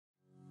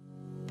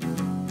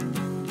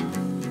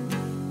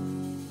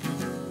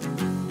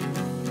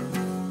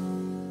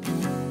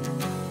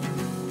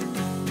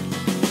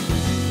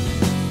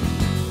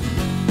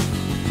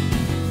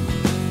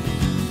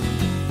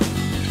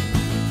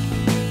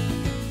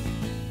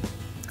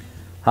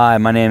Hi,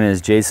 my name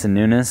is Jason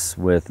Nunes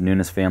with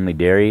Nunes Family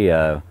Dairy.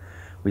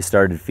 We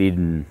started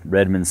feeding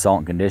Redmond salt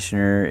and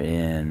conditioner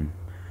in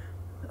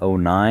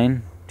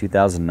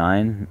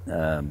 2009.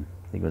 I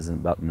think it was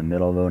about in the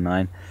middle of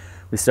 2009.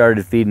 We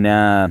started feeding,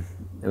 it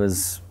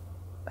was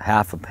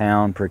half a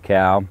pound per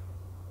cow,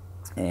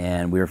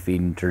 and we were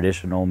feeding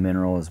traditional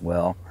mineral as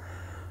well.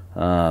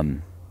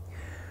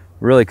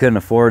 Really couldn't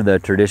afford the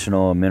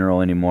traditional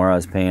mineral anymore. I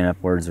was paying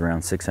upwards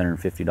around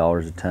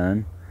 $650 a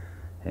ton.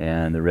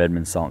 And the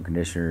Redmond salt and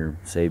conditioner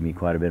saved me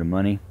quite a bit of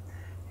money,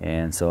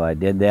 and so I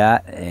did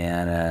that,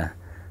 and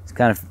was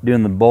kind of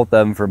doing the both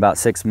of them for about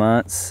 6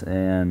 months,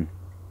 and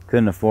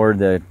couldn't afford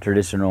the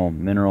traditional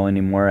mineral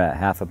anymore at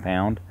half a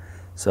pound,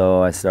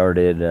 so I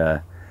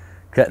started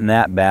cutting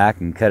that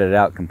back and cut it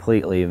out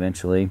completely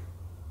eventually.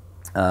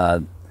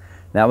 That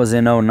was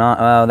in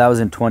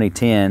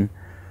 2010.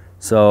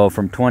 So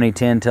from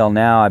 2010 till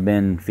now, I've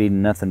been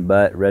feeding nothing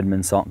but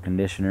Redmond salt and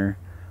conditioner.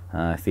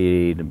 I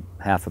feed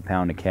half a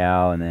pound a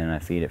cow, and then I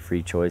feed it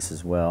free choice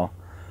as well.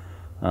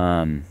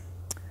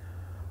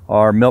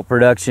 Our milk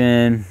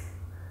production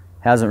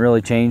hasn't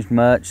really changed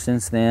much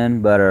since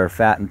then, but our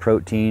fat and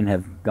protein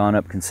have gone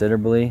up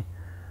considerably.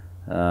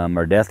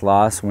 Our death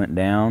loss went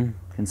down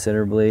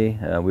considerably.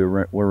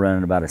 We're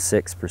running about a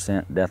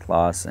 6% death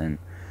loss, and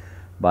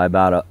by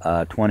about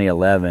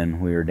 2011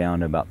 we were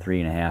down to about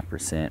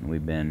 3.5%, and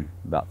we've been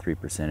about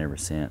 3% ever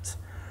since.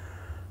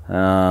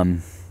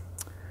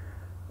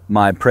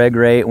 My preg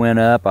rate went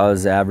up. I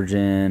was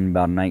averaging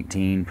about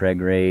 19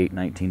 preg rate,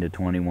 19 to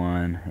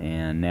 21,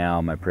 and now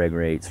my preg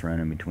rate's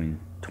running between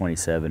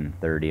 27 and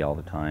 30 all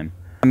the time.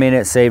 I mean,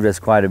 it saved us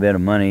quite a bit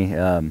of money.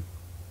 We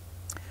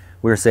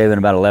were saving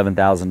about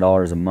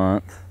 $11,000 a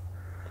month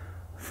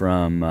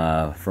from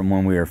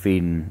when we were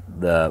feeding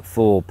the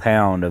full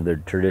pound of the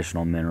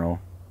traditional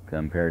mineral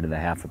compared to the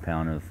half a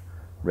pound of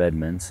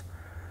Redmond's.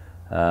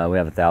 We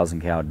have a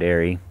 1,000 cow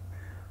dairy.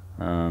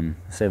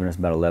 Saving us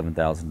about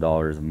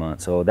 $11,000 a month.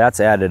 So that's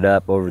added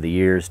up over the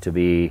years to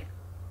be,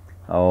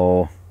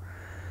 over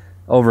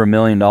 $1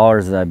 million,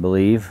 I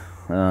believe.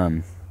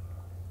 And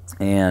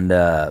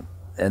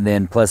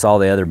then plus all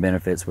the other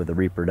benefits with the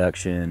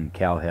reproduction,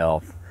 cow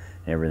health,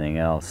 and everything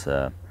else,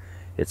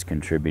 it's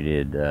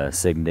contributed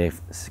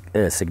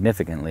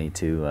significantly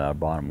to our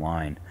bottom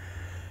line.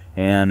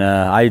 And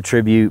I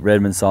attribute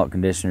Redmond salt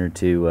conditioner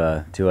to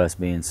us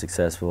being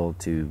successful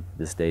to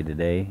this day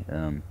today.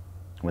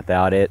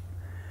 Without it,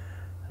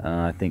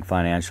 I think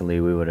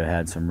financially we would have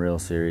had some real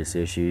serious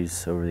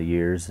issues over the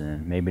years,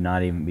 and maybe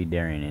not even be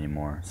dairying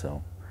anymore.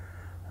 So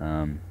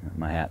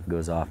my hat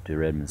goes off to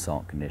Redmond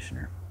salt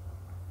conditioner.